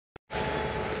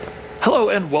Hello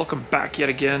and welcome back yet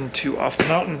again to Off the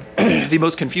Mountain, the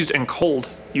most confused and cold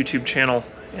YouTube channel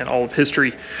in all of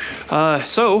history.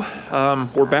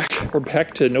 We're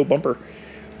back to no bumper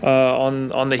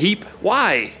on the heap.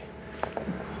 Why?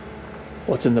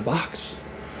 What's in the box?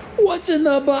 What's in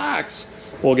the box?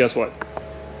 Well, guess what?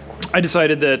 I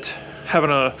decided that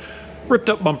having a ripped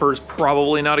up bumper is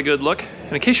probably not a good look.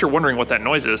 And in case you're wondering what that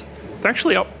noise is, it's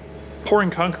actually out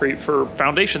pouring concrete for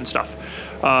foundation stuff.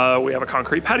 We have a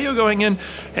concrete patio going in,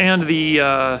 and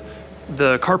the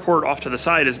carport off to the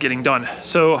side is getting done.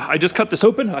 So I just cut this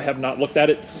open. I have not looked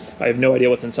at it. I have no idea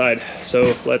what's inside.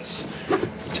 So let's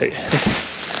take.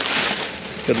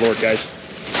 Good Lord, guys.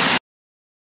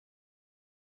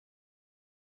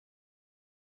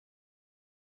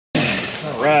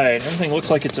 All right, everything looks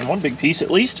like it's in one big piece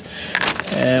at least,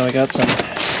 and we got some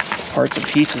parts and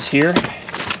pieces here.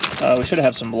 We should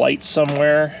have some lights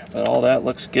somewhere, but all that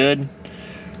looks good.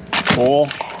 Cool.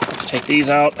 Let's take these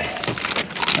out.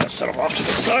 Kind of set them off to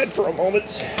the side for a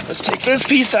moment. Let's take this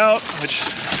piece out, which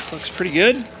looks pretty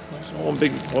good. Looks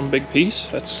like one big piece.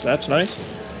 That's nice.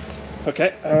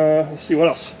 Okay. Let's see what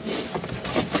else.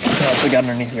 What else we got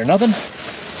underneath here? Nothing.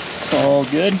 It's all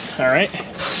good. All right.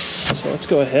 So let's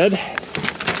go ahead.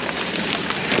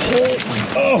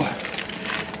 Oh.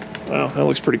 Wow, that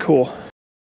looks pretty cool.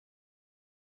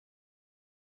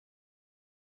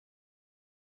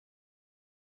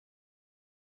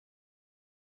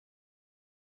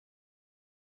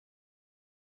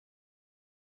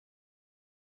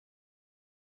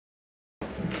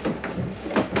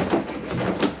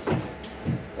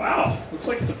 Wow, looks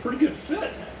like it's a pretty good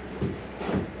fit.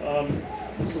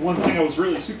 The one thing I was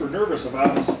really super nervous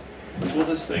about is, will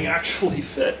this thing actually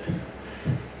fit?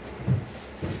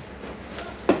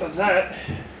 But that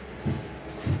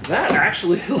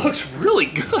actually looks really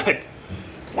good.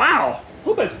 Wow,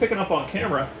 hope that's picking up on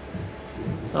camera.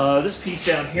 This piece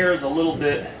down here is a little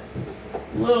bit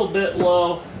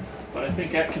low, but I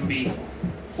think that can be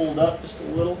pulled up just a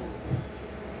little.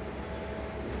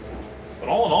 But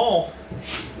all in all,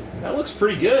 that looks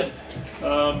pretty good.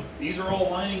 These are all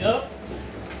lining up.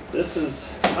 This is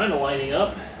kind of lining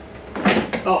up.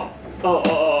 Oh,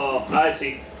 I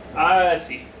see,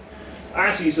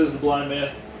 says the blind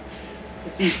man.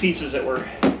 It's these pieces that were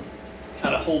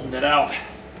kind of holding it out.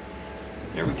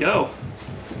 There we go.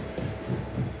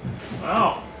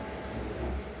 Wow.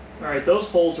 All right, those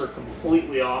holes are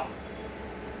completely off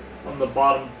on the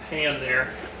bottom pan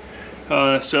there.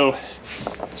 So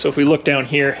if we look down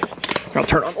here, I'll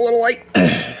turn on a little light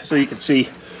so you can see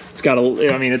it's got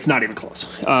a, I mean, it's not even close,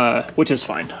 which is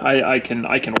fine. I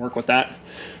can work with that.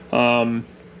 And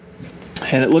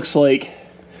it looks like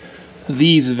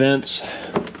these vents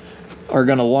are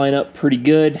gonna line up pretty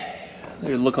good.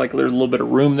 They look like there's a little bit of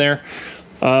room there.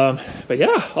 But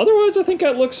yeah, otherwise I think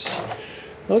that looks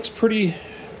pretty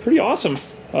awesome.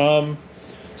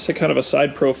 So kind of a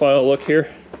side profile look here.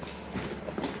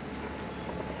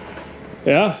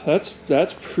 Yeah, that's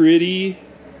pretty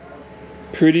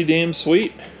damn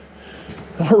sweet.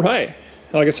 All right,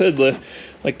 like I said,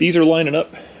 like these are lining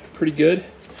up pretty good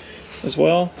as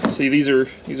well. See, these are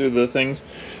the things,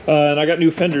 and I got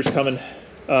new fenders coming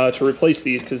to replace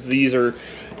these, because these are,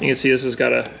 you can see this has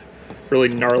got a really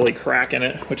gnarly crack in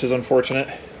it, which is unfortunate.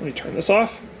 Let me turn this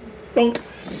off. Dunk.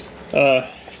 You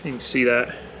can see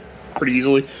that pretty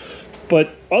easily,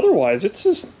 but otherwise it's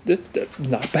just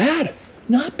not bad.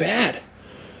 Not bad.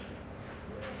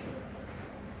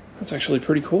 That's actually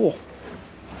pretty cool.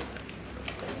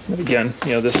 But again,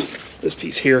 you know, this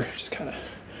piece here, just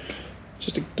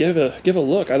to give a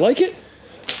look. I like it.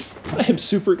 I am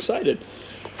super excited.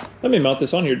 Let me mount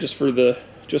this on here just for the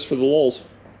lulz.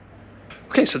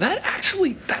 Okay, so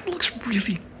that looks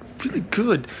really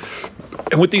good.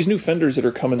 And with these new fenders that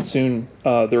are coming soon,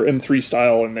 they're M3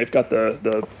 style, and they've got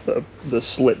the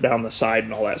slit down the side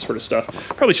and all that sort of stuff.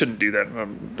 Probably shouldn't do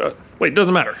that. Wait, it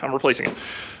doesn't matter. I'm replacing it.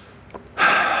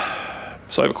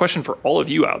 So I have a question for all of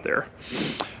you out there.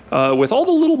 With all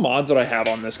the little mods that I have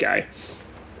on this guy,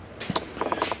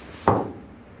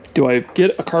 do I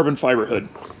get a carbon fiber hood?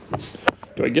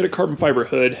 Do I get a carbon fiber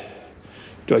hood?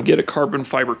 Do I get a carbon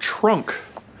fiber trunk?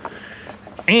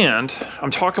 And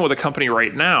I'm talking with a company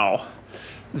right now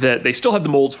that they still have the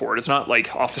molds for it. It's not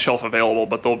like off the shelf available,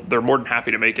 but they're more than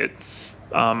happy to make it.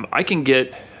 I can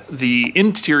get the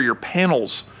interior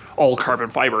panels all carbon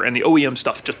fiber, and the OEM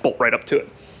stuff just bolt right up to it.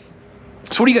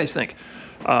 So what do you guys think?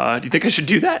 Do you think I should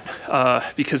do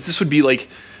that? Because this would be like,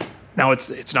 now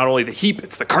it's not only the heap,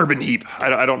 it's the carbon heap.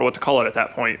 I don't know what to call it at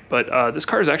that point, but this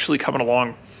car is actually coming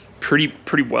along pretty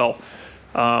well.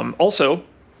 Also,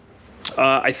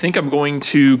 I think I'm going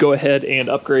to go ahead and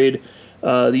upgrade the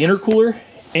intercooler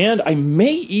And I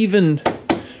may even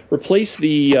replace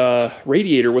the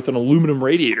radiator with an aluminum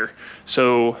radiator.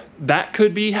 So that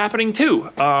could be happening too.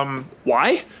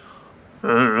 Why? I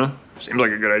don't know. Seems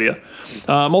like a good idea.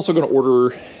 I'm also going to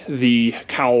order the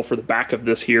cowl for the back of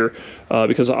this here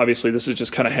because obviously this is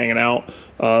just kind of hanging out,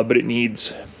 but it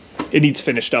needs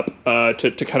finished up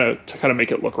to kind of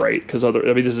make it look right. Because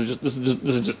this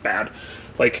is just bad.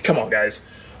 Like, come on, guys.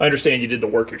 I understand you did the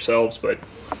work yourselves, but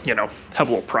you know, have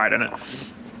a little pride in it.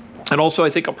 And also,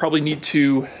 I think I'll probably need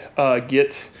to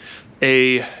get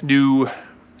a new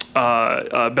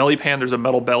belly pan. There's a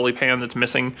metal belly pan that's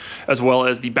missing, as well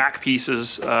as the back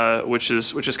pieces, which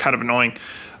is kind of annoying.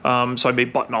 So I may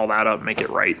button all that up, make it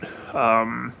right.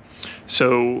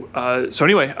 So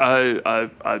anyway,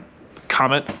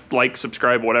 comment, like,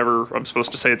 subscribe, whatever I'm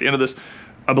supposed to say at the end of this.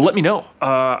 But let me know.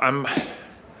 I'm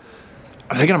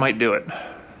thinking I might do it.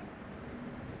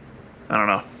 I don't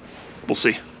know. We'll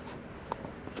see.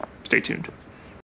 Stay tuned.